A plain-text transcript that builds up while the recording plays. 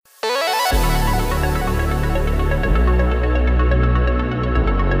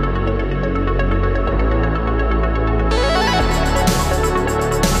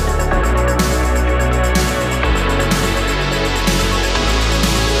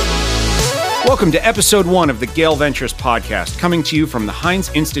Welcome to episode 1 of the Gale Ventures podcast, coming to you from the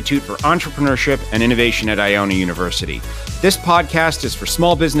Heinz Institute for Entrepreneurship and Innovation at Iona University. This podcast is for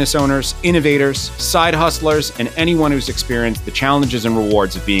small business owners, innovators, side hustlers, and anyone who's experienced the challenges and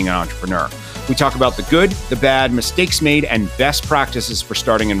rewards of being an entrepreneur. We talk about the good, the bad, mistakes made, and best practices for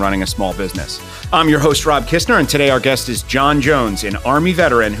starting and running a small business. I'm your host, Rob Kistner, and today our guest is John Jones, an Army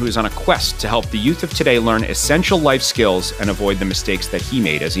veteran who is on a quest to help the youth of today learn essential life skills and avoid the mistakes that he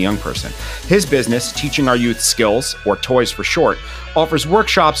made as a young person. His business, Teaching Our Youth Skills, or TOYS for short, offers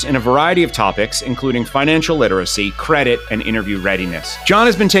workshops in a variety of topics, including financial literacy, credit, and interview readiness. John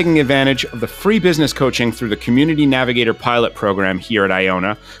has been taking advantage of the free business coaching through the Community Navigator pilot program here at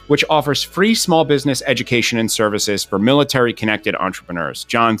Iona, which offers free small business education and services for military-connected entrepreneurs.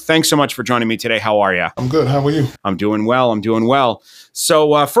 John, thanks so much for joining me today. How are you? I'm good. How are you? I'm doing well.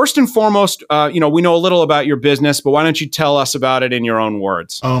 So first and foremost, we know a little about your business, but why don't you tell us about it in your own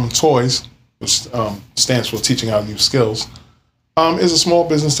words? TOYS, which stands for Teaching Our Youth Skills, is a small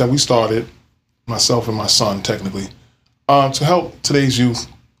business that we started, myself and my son, technically, to help today's youth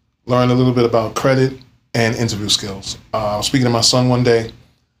learn a little bit about credit and interview skills. I was speaking to my son one day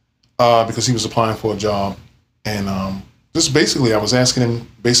because he was applying for a job, and just basically I was asking him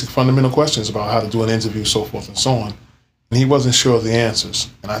basic fundamental questions about how to do an interview, so forth and so on, and he wasn't sure of the answers.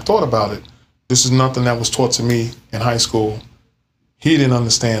 And I thought about it. This is nothing that was taught to me in high school. He didn't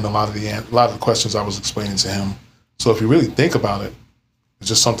understand a lot of the questions I was explaining to him. So if you really think about it, it's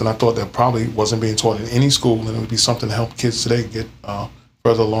just something I thought that probably wasn't being taught in any school, and it would be something to help kids today get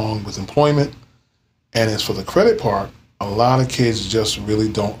further along with employment. And as for the credit part, a lot of kids just really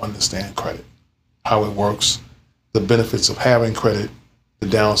don't understand credit, how it works, the benefits of having credit, the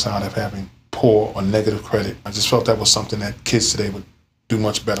downside of having poor or negative credit. I just felt that was something that kids today would do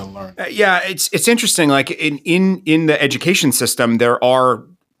much better learn. It's interesting. Like in the education system, there are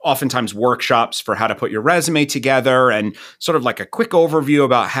oftentimes workshops for how to put your resume together and sort of like a quick overview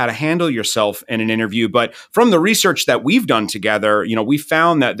about how to handle yourself in an interview. But from the research that we've done together, we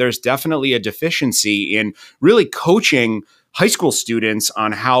found that there's definitely a deficiency in really coaching high school students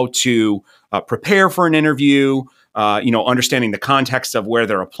on how to prepare for an interview, understanding the context of where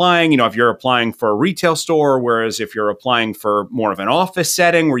they're applying, if you're applying for a retail store, whereas if you're applying for more of an office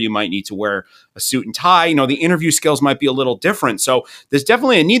setting where you might need to wear a suit and tie, the interview skills might be a little different. So there's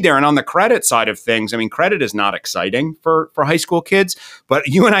definitely a need there. And on the credit side of things, credit is not exciting for high school kids, but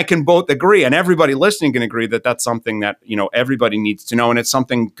you and I can both agree, and everybody listening can agree that that's something that, everybody needs to know. And it's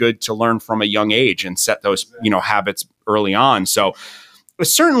something good to learn from a young age and set those, habits early on. So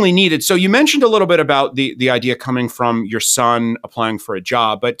it's certainly needed. So you mentioned a little bit about the idea coming from your son applying for a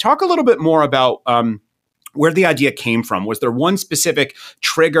job, but talk a little bit more about where the idea came from. Was there one specific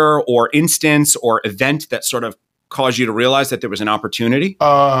trigger or instance or event that sort of caused you to realize that there was an opportunity?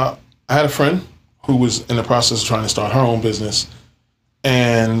 I had a friend who was in the process of trying to start her own business,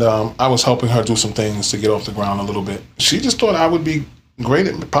 and I was helping her do some things to get off the ground a little bit. She just thought I would be great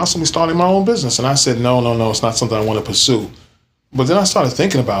at possibly starting my own business. And I said, no, it's not something I want to pursue. But then I started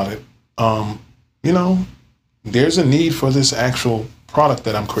thinking about it. There's a need for this actual product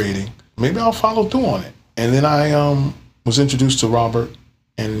that I'm creating. Maybe I'll follow through on it. And then I was introduced to Robert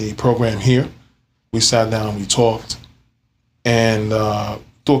and the program here. We sat down, we talked, and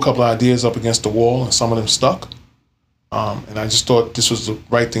threw a couple of ideas up against the wall, and some of them stuck. And I just thought this was the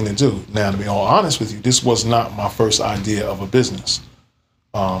right thing to do. Now, to be all honest with you, this was not my first idea of a business.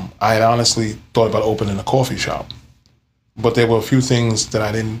 I had honestly thought about opening a coffee shop. But there were a few things that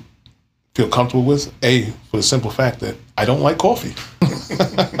I didn't feel comfortable with. For the simple fact that I don't like coffee.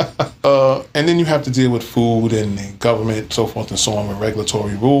 And then you have to deal with food and the government, so forth and so on, with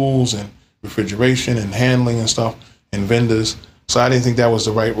regulatory rules and refrigeration and handling and stuff and vendors. So I didn't think that was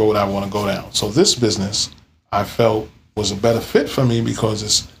the right road I want to go down. So this business, I felt, was a better fit for me because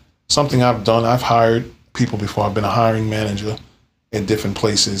it's something I've done. I've hired people before. I've been a hiring manager in different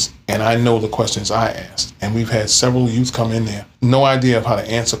places, and I know the questions I asked. And we've had several youth come in there, no idea of how to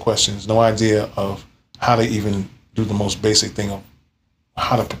answer questions, no idea of how to even do the most basic thing of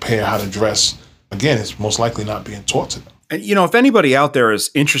how to prepare, how to dress. Again, it's most likely not being taught to them. And, if anybody out there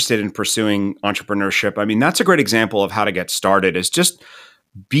is interested in pursuing entrepreneurship, that's a great example of how to get started, is just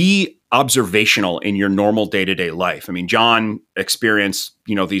be observational in your normal day-to-day life. John experienced,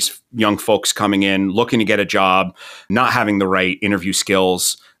 these young folks coming in, looking to get a job, not having the right interview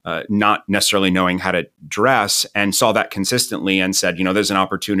skills, not necessarily knowing how to dress, and saw that consistently and said, there's an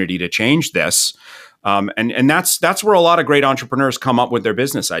opportunity to change this. And that's where a lot of great entrepreneurs come up with their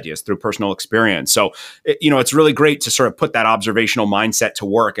business ideas, through personal experience. So, it's really great to sort of put that observational mindset to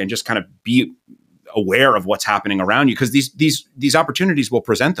work and just kind of be aware of what's happening around you, because these opportunities will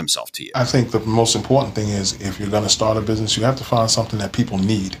present themselves to you. I think the most important thing is, if you're going to start a business, you have to find something that people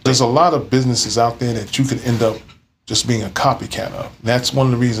need. There's a lot of businesses out there that you could end up just being a copycat of. And that's one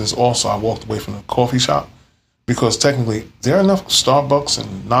of the reasons also I walked away from the coffee shop, because technically there are enough Starbucks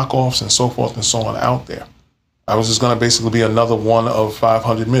and knockoffs and so forth and so on out there. I was just going to basically be another one of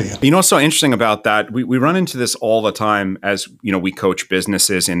 500 million. What's so interesting about that, we run into this all the time as, we coach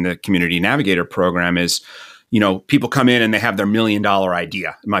businesses in the Community Navigator program, is, people come in and they have their $1 million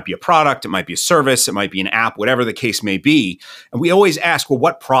idea. It might be a product, it might be a service, it might be an app, whatever the case may be. And we always ask, well,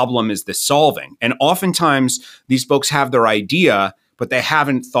 what problem is this solving? And oftentimes these folks have their idea, but they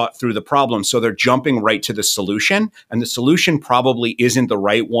haven't thought through the problem. So they're jumping right to the solution. And the solution probably isn't the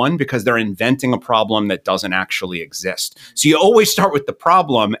right one, because they're inventing a problem that doesn't actually exist. So you always start with the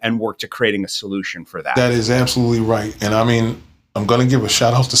problem and work to creating a solution for that. That is absolutely right. And I mean, I'm going to give a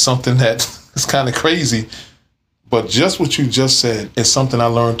shout out to something that is kind of crazy, but just what you just said is something I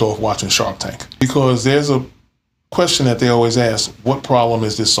learned off watching Shark Tank. Because there's a question that they always ask, what problem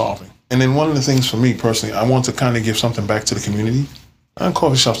is this solving? And then one of the things for me personally, I want to kind of give something back to the community. And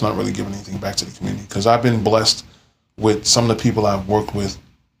coffee shop's not really giving anything back to the community, because I've been blessed with some of the people I've worked with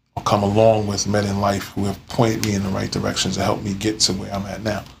or come along with, met in life, who have pointed me in the right directions to help me get to where I'm at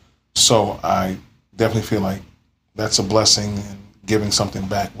now. So I definitely feel like that's a blessing, and giving something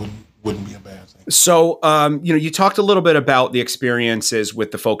back wouldn't be a bad thing. So, you talked a little bit about the experiences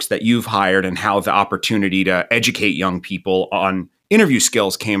with the folks that you've hired and how the opportunity to educate young people on interview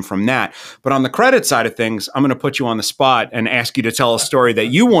skills came from that. But on the credit side of things, I'm going to put you on the spot and ask you to tell a story that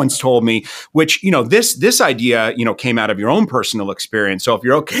you once told me, which, this idea, came out of your own personal experience. So if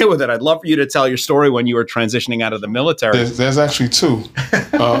you're okay with it, I'd love for you to tell your story when you were transitioning out of the military. There's actually two.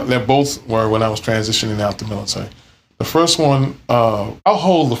 That both were when I was transitioning out the military. The first one, I'll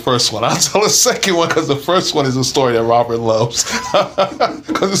hold the first one. I'll tell the second one, because the first one is a story that Robert loves,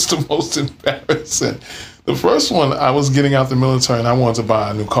 because it's the most embarrassing. The first one, I was getting out the military and I wanted to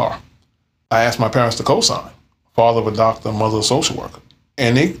buy a new car. I asked my parents to co-sign, father of a doctor, mother of a social worker,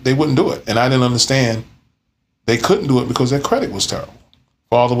 and they wouldn't do it. And I didn't understand they couldn't do it because their credit was terrible.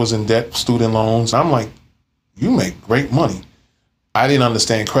 Father was in debt, student loans. I'm like, you make great money. I didn't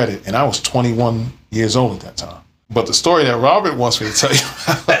understand credit, and I was 21 years old at that time. But the story that Robert wants me to tell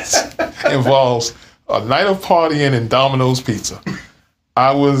you involves a night of partying in Domino's Pizza.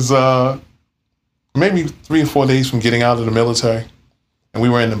 I was maybe 3 or 4 days from getting out of the military, and we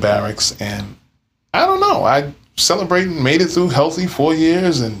were in the barracks, and I don't know, I celebrated, made it through healthy 4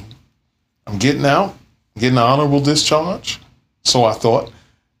 years, and I'm getting out, getting an honorable discharge, so I thought,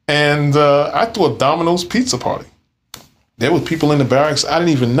 and I threw a Domino's pizza party. There were people in the barracks I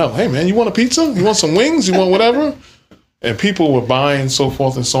didn't even know. Hey man, you want a pizza? You want some wings? You want whatever? And people were buying, so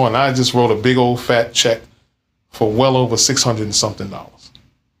forth and so on. I just wrote a big old fat check for well over $600 and something,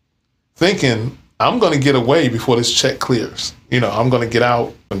 thinking I'm going to get away before this check clears. I'm going to get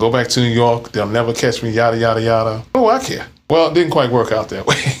out and go back to New York. They'll never catch me, yada, yada, yada. Oh, I care. Well, it didn't quite work out that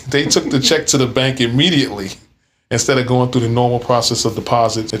way. They took the check to the bank immediately instead of going through the normal process of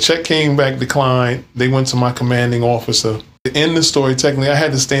deposits. The check came back declined. They went to my commanding officer. To end the story, technically, I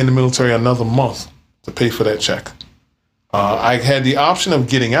had to stay in the military another month to pay for that check. I had the option of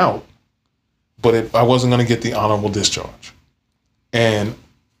getting out, but I wasn't going to get the honorable discharge. And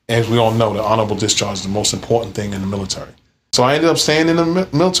as we all know, the honorable discharge is the most important thing in the military. So I ended up staying in the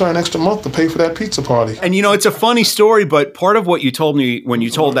military an extra month to pay for that pizza party. And, it's a funny story, but part of what you told me when you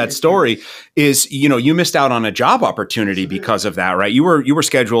told that story is, you missed out on a job opportunity because of that, right? You were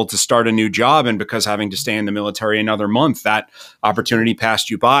scheduled to start a new job, and because having to stay in the military another month, that opportunity passed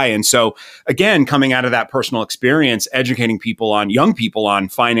you by. And so, again, coming out of that personal experience, educating young people on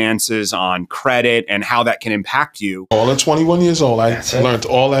finances, on credit, and how that can impact you. All at 21 years old. I learned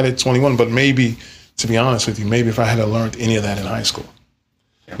all that at 21, but maybe, to be honest with you, maybe if I had learned any of that in high school.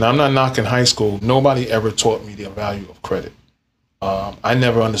 Now, I'm not knocking high school. Nobody ever taught me the value of credit. I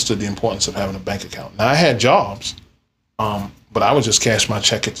never understood the importance of having a bank account. Now, I had jobs, but I would just cash my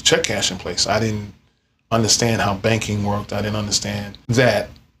check at the check cashing place. I didn't understand how banking worked. I didn't understand that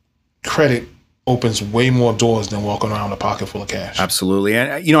credit opens way more doors than walking around with a pocket full of cash. Absolutely.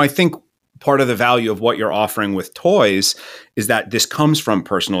 And, I think part of the value of what you're offering with Toys is that this comes from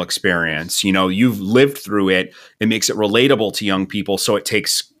personal experience. You've lived through it. It makes it relatable to young people. So it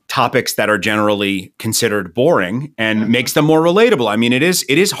takes topics that are generally considered boring and makes them more relatable. I mean, it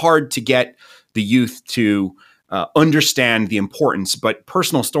is hard to get the youth to understand the importance, but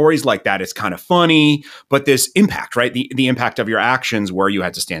personal stories like that, it's kind of funny, but there's impact, right? The impact of your actions where you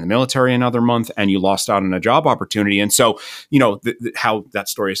had to stay in the military another month and you lost out on a job opportunity. And so, how that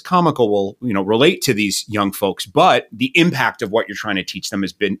story is comical will, relate to these young folks, but the impact of what you're trying to teach them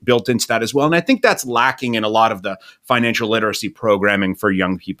has been built into that as well. And I think that's lacking in a lot of the financial literacy programming for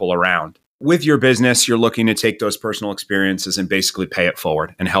young people around. With your business, you're looking to take those personal experiences and basically pay it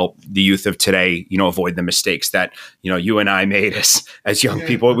forward and help the youth of today, avoid the mistakes that, you and I made as young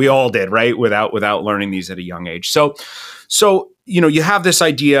people. We all did, right? Without learning these at a young age. So, you have this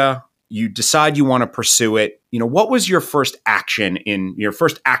idea, you decide you want to pursue it. What was your first action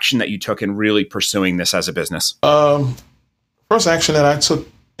that you took in really pursuing this as a business? First action that I took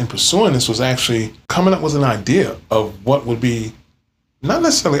in pursuing this was actually coming up with an idea of what would be. Not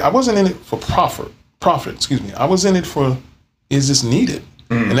necessarily, I wasn't in it for profit, I was in it for, is this needed?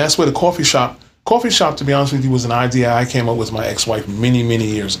 And that's where the coffee shop, to be honest with you, was an idea I came up with my ex-wife many, many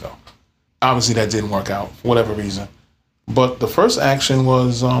years ago. Obviously that didn't work out for whatever reason. But the first action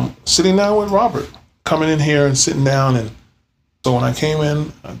was sitting down with Robert, coming in here and sitting down. And so when I came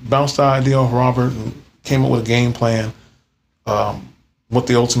in, I bounced the idea off Robert and came up with a game plan, what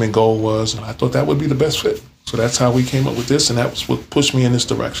the ultimate goal was. And I thought that would be the best fit. So that's how we came up with this, and that was what pushed me in this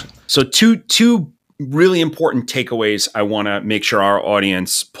direction. So two really important takeaways I want to make sure our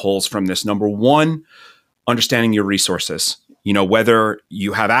audience pulls from this. Number one, understanding your resources. Whether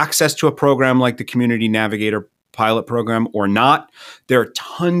you have access to a program like the Community Navigator pilot program or not, there are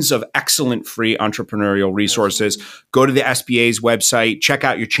tons of excellent free entrepreneurial resources. Go to the SBA's website, check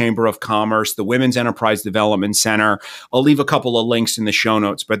out your Chamber of Commerce, the Women's Enterprise Development Center. I'll leave a couple of links in the show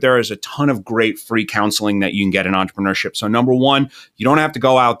notes, but there is a ton of great free counseling that you can get in entrepreneurship. So number one, you don't have to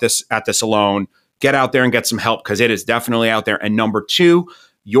go at this alone. Get out there and get some help because it is definitely out there. And number two,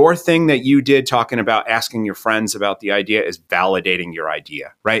 your thing that you did talking about asking your friends about the idea is validating your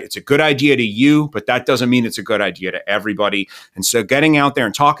idea, right? It's a good idea to you, but that doesn't mean it's a good idea to everybody. And so getting out there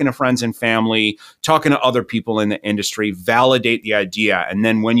and talking to friends and family, talking to other people in the industry, validate the idea. And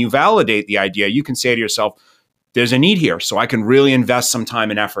then when you validate the idea, you can say to yourself, there's a need here, so I can really invest some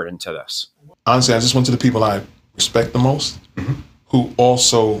time and effort into this. Honestly, I just went to the people I respect the most, who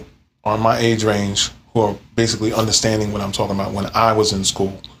also are my age range, who are basically understanding what I'm talking about. When I was in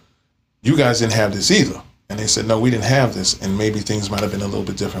school, you guys didn't have this either. And they said, no, we didn't have this. And maybe things might have been a little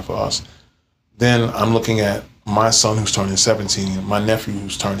bit different for us. Then I'm looking at my son who's turning 17, and my nephew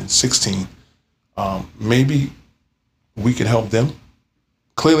who's turning 16. Maybe we could help them.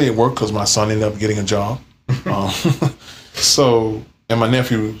 Clearly it worked because my son ended up getting a job. And my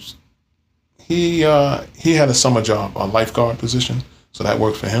nephew, he had a summer job, a lifeguard position. So that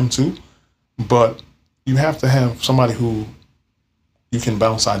worked for him too. But you have to have somebody who you can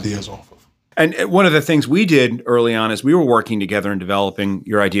bounce ideas off of. And one of the things we did early on is we were working together and developing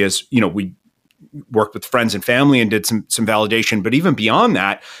your ideas. We worked with friends and family and did some validation. But even beyond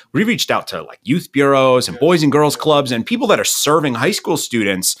that, we reached out to like youth bureaus and boys and girls clubs and people that are serving high school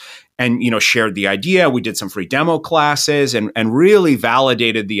students and, shared the idea. We did some free demo classes and really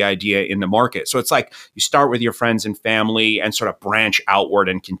validated the idea in the market. So it's like you start with your friends and family and sort of branch outward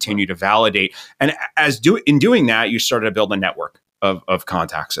and continue to validate. And in doing that, you started to build a network of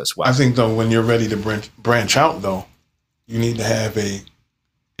contacts as well. I think, though, when you're ready to branch out, though, you need to have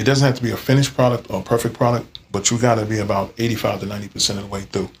it doesn't have to be a finished product or a perfect product, but you got to be about 85 to 90% of the way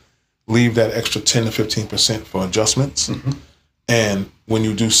through. Leave that extra 10 to 15% for adjustments. And when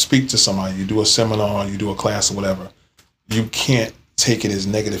you do speak to somebody, you do a seminar, you do a class or whatever, you can't take it as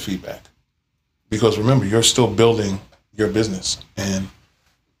negative feedback. Because remember, you're still building your business and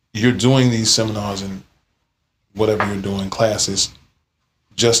you're doing these seminars and whatever you're doing, classes,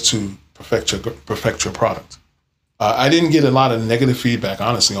 just to perfect your product. I didn't get a lot of negative feedback,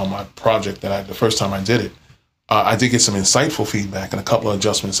 honestly, on my project the first time I did it. I did get some insightful feedback and a couple of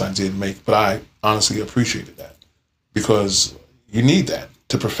adjustments I did make, but I honestly appreciated that because you need that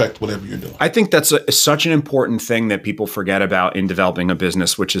to perfect whatever you're doing. I think that's such an important thing that people forget about in developing a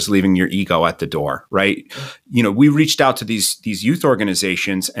business, which is leaving your ego at the door, right? We reached out to these youth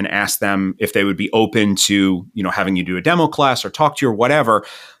organizations and asked them if they would be open to, having you do a demo class or talk to you or whatever.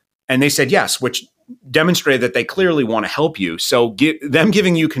 And they said yes, which demonstrated that they clearly want to help you. So them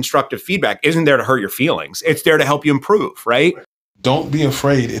giving you constructive feedback isn't there to hurt your feelings. It's there to help you improve, right? Don't be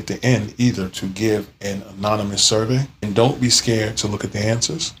afraid at the end either to give an anonymous survey, and don't be scared to look at the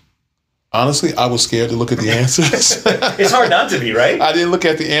answers. Honestly, I was scared to look at the answers. It's hard not to be, right? I didn't look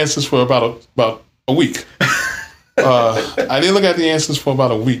at the answers for about a week. I didn't look at the answers for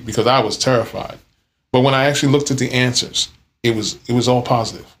about a week because I was terrified. But when I actually looked at the answers, it was all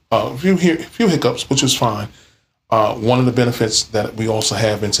positive. A few hiccups, which was fine. One of the benefits that we also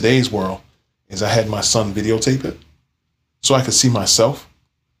have in today's world is I had my son videotape it so I could see myself.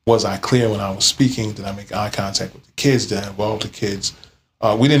 Was I clear when I was speaking? Did I make eye contact with the kids? Did I involve the kids?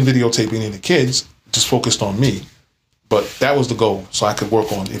 We didn't videotape any of the kids, just focused on me. But that was the goal, so I could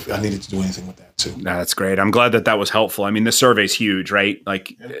work on if I needed to do anything with that too. No, that's great. I'm glad that that was helpful. I mean, the survey's huge, right?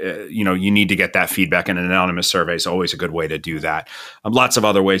 Like, you need to get that feedback, and an anonymous survey is always a good way to do that. Lots of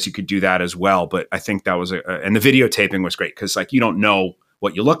other ways you could do that as well, but I think that was and the videotaping was great because, like, you don't know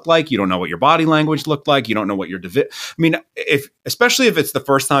what you look like, you don't know what your body language looked like, you don't know what your I mean, especially if it's the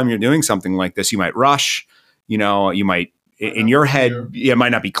first time you're doing something like this, you might rush. You might. In your head, it might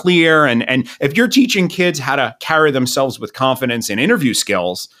not be clear. And if you're teaching kids how to carry themselves with confidence in interview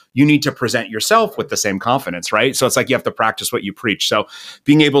skills, you need to present yourself with the same confidence, right? So it's like you have to practice what you preach. So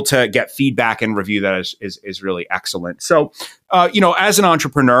being able to get feedback and review that is really excellent. So, as an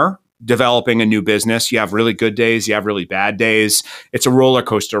entrepreneur, developing a new business, you have really good days, you have really bad days. It's a roller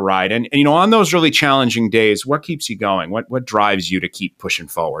coaster ride. And on those really challenging days, what keeps you going? What drives you to keep pushing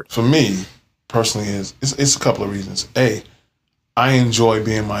forward? For me, personally, it's a couple of reasons. A, I enjoy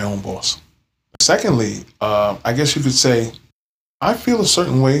being my own boss. Secondly, I guess you could say I feel a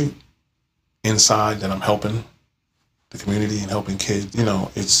certain way inside that I'm helping the community and helping kids.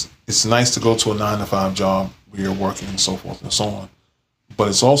 It's nice to go to a 9-to-5 job where you're working and so forth and so on. But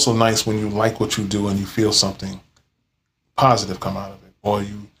it's also nice when you like what you do and you feel something positive come out of it, or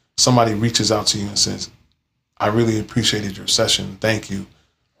somebody reaches out to you and says, "I really appreciated your session. Thank you."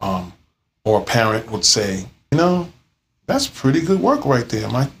 Or a parent would say, "That's pretty good work right there.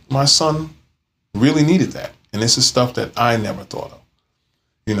 My son really needed that." And this is stuff that I never thought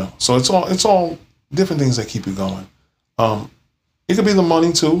of. So it's all different things that keep you going. It could be the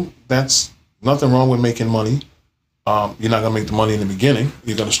money too. That's nothing wrong with making money. You're not gonna make the money in the beginning.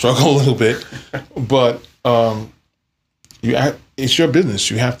 You're gonna struggle a little bit, but it's your business.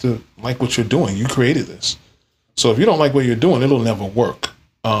 You have to like what you're doing. You created this. So if you don't like what you're doing, it'll never work.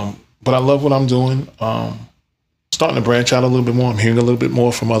 But I love what I'm doing. Starting to branch out a little bit more. I'm hearing a little bit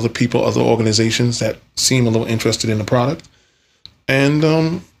more from other people, other organizations that seem a little interested in the product.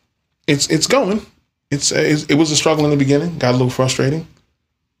 And it's going. It was a struggle in the beginning, got a little frustrating.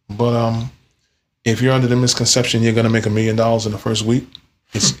 But if you're under the misconception you're going to make $1 million in the first week,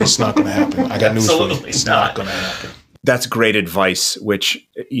 it's not going to happen. I got news for you. It's not going to happen. That's great advice, which,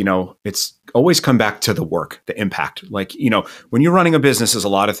 it's always come back to the work, the impact. Like, when you're running a business, there's a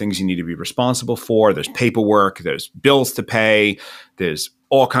lot of things you need to be responsible for. There's paperwork, there's bills to pay, there's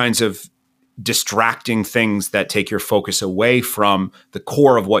all kinds of distracting things that take your focus away from the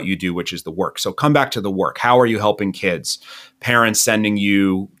core of what you do, which is the work. So come back to the work. How are you helping kids? Parents sending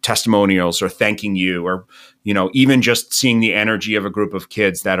you testimonials or thanking you, or even just seeing the energy of a group of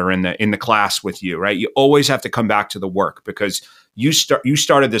kids that are in the class with you, right? You always have to come back to the work because you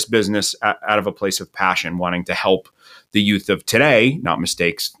started this business out of a place of passion, wanting to help the youth of today, not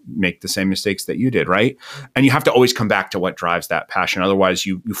make the same mistakes that you did, right? And you have to always come back to what drives that passion. Otherwise,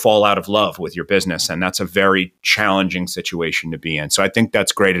 you fall out of love with your business, and that's a very challenging situation to be in. So I think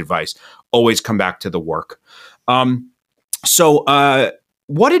that's great advice. Always come back to the work. So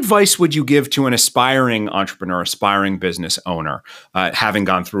what advice would you give to an aspiring entrepreneur, aspiring business owner, having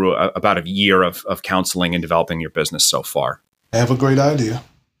gone through about a year of counseling and developing your business so far? Have a great idea.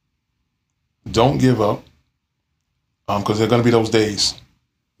 Don't give up, because there are going to be those days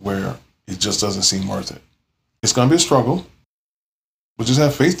where it just doesn't seem worth it. It's going to be a struggle, but just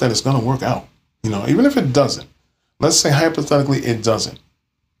have faith that it's going to work out. Even if it doesn't, let's say hypothetically it doesn't.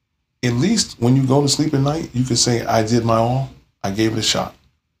 At least when you go to sleep at night, you can say, "I did my all. I gave it a shot."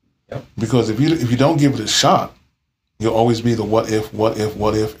 Yep. Because if you don't give it a shot, you'll always be the what if,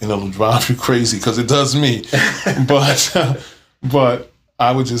 and it'll drive you crazy, because it does me. But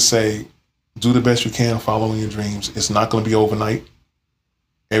I would just say, do the best you can following your dreams. It's not going to be overnight.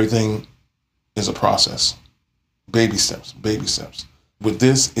 Everything is a process. Baby steps, baby steps. With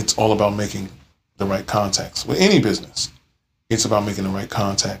this, it's all about making the right contacts. With any business, it's about making the right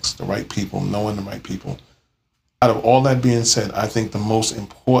contacts, the right people, knowing the right people. Out of all that being said, I think the most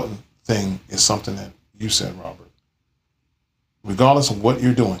important thing is something that you said, Robert. Regardless of what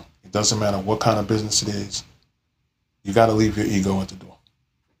you're doing, it doesn't matter what kind of business it is, you got to leave your ego at the door.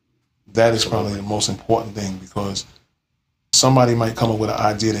 That is probably the most important thing, because somebody might come up with an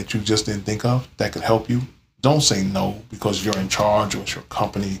idea that you just didn't think of that could help you. Don't say no because you're in charge or it's your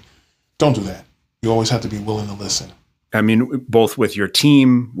company. Don't do that. You always have to be willing to listen. I mean, both with your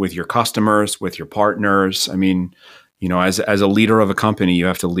team, with your customers, with your partners. I mean, as a leader of a company, you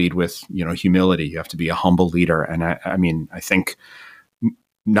have to lead with, humility. You have to be a humble leader. And I think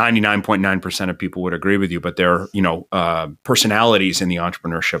 99.9% of people would agree with you, but there are, personalities in the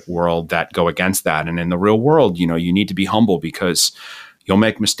entrepreneurship world that go against that. And in the real world, you need to be humble because you'll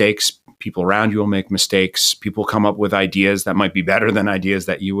make mistakes. People around you will make mistakes. People come up with ideas that might be better than ideas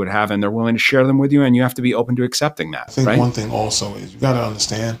that you would have, and they're willing to share them with you. And you have to be open to accepting that. I think right? One thing also is you got to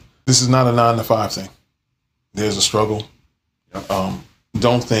understand, this is not a 9-to-5 thing. There's a struggle.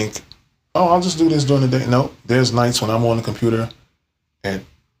 Don't think, I'll just do this during the day. No, there's nights when I'm on the computer at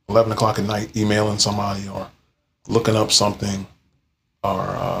 11 o'clock at night emailing somebody or looking up something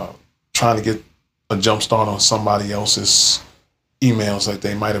or trying to get a jump start on somebody else's emails that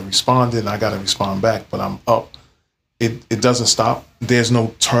they might have responded and I got to respond back, but I'm up. It doesn't stop. There's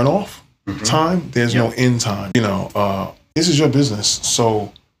no turn off time. There's no end time. This is your business.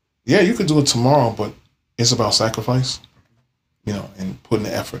 So yeah, you could do it tomorrow, but it's about sacrifice, and putting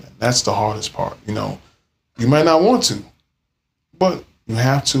the effort in. That's the hardest part. You might not want to, but you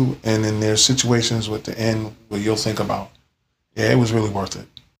have to. And then there's situations with the end where you'll think about, it was really worth it.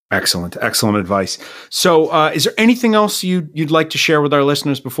 Excellent advice. So is there anything else you'd like to share with our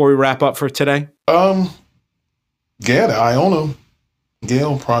listeners before we wrap up for today? The Iona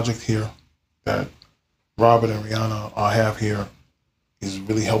Gale project here that Robert and Rihanna have here is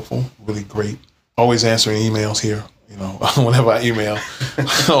really helpful, really great. Always answering emails here, whenever I email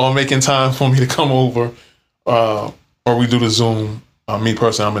or making time for me to come over or we do the Zoom. Me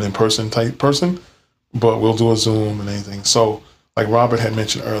personally, I'm an in-person type person, but we'll do a Zoom and anything. So like Robert had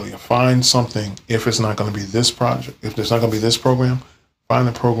mentioned earlier, find something. If it's not going to be this project, if there's not going to be this program, find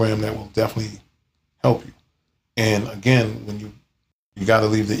a program that will definitely help you. And again, when you got to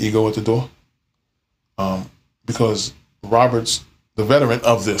leave the ego at the door, because Robert's the veteran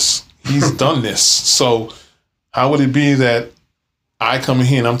of this. He's done this. So how would it be that I come in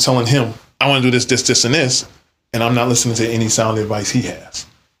here and I'm telling him I want to do this, this, this, and this, and I'm not listening to any sound advice he has?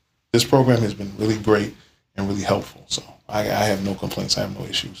 This program has been really great and really helpful. So I have no complaints. I have no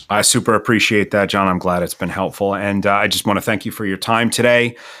issues. I super appreciate that, John. I'm glad it's been helpful. And I just want to thank you for your time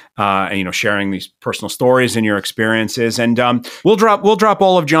today and, sharing these personal stories and your experiences. And we'll drop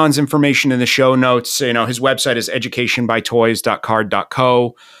all of John's information in the show notes. His website is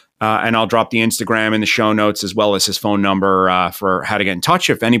educationbytoys.card.co. And I'll drop the Instagram in the show notes as well as his phone number for how to get in touch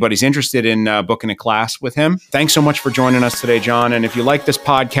if anybody's interested in booking a class with him. Thanks so much for joining us today, John. And if you like this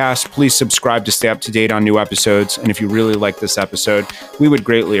podcast, please subscribe to stay up to date on new episodes. And if you really like this episode, we would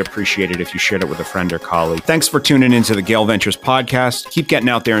greatly appreciate it if you shared it with a friend or colleague. Thanks for tuning into the Gale Ventures podcast. Keep getting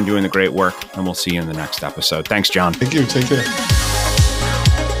out there and doing the great work, and we'll see you in the next episode. Thanks, John. Thank you. Take care.